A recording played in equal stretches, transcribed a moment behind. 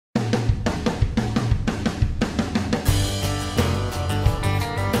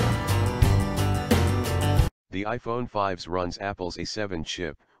The iPhone 5s runs Apple's A7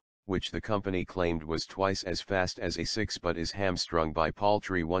 chip, which the company claimed was twice as fast as A6 but is hamstrung by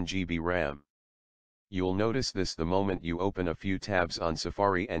paltry 1 GB RAM. You'll notice this the moment you open a few tabs on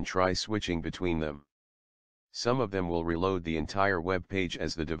Safari and try switching between them. Some of them will reload the entire web page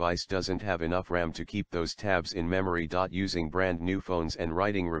as the device doesn't have enough RAM to keep those tabs in memory. Using brand new phones and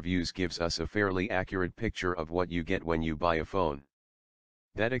writing reviews gives us a fairly accurate picture of what you get when you buy a phone.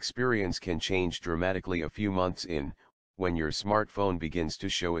 That experience can change dramatically a few months in, when your smartphone begins to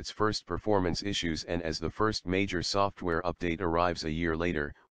show its first performance issues, and as the first major software update arrives a year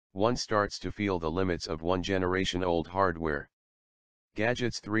later, one starts to feel the limits of one generation old hardware.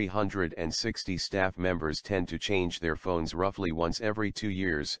 Gadget's 360 staff members tend to change their phones roughly once every 2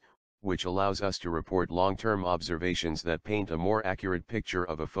 years, which allows us to report long-term observations that paint a more accurate picture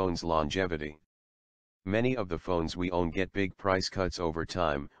of a phone's longevity. Many of the phones we own get big price cuts over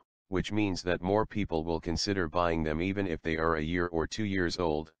time, which means that more people will consider buying them even if they are a year or 2 years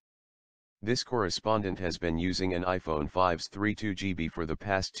old. This correspondent has been using an iPhone 5's 32 GB for the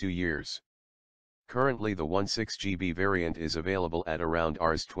past 2 years. Currently the 16 GB variant is available at around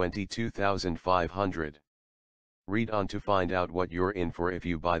Rs 22,500. Read on to find out what you're in for if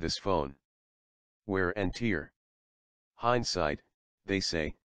you buy this phone. Wear and tear. Hindsight, they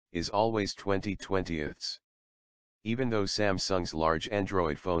say, is always 20/20ths. Even though Samsung's large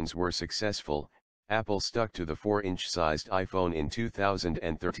Android phones were successful, Apple stuck to the 4-inch sized iPhone in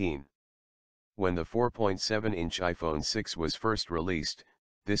 2013. When the 4.7-inch iPhone 6 was first released,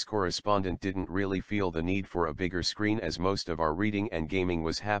 this correspondent didn't really feel the need for a bigger screen as most of our reading and gaming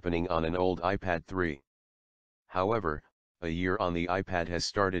was happening on an old iPad 3. However, a year on the iPad has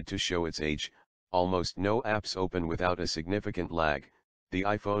started to show its age. Almost no apps open without a significant lag. The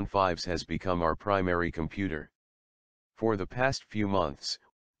iPhone 5s has become our primary computer. For the past few months,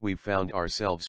 we've found ourselves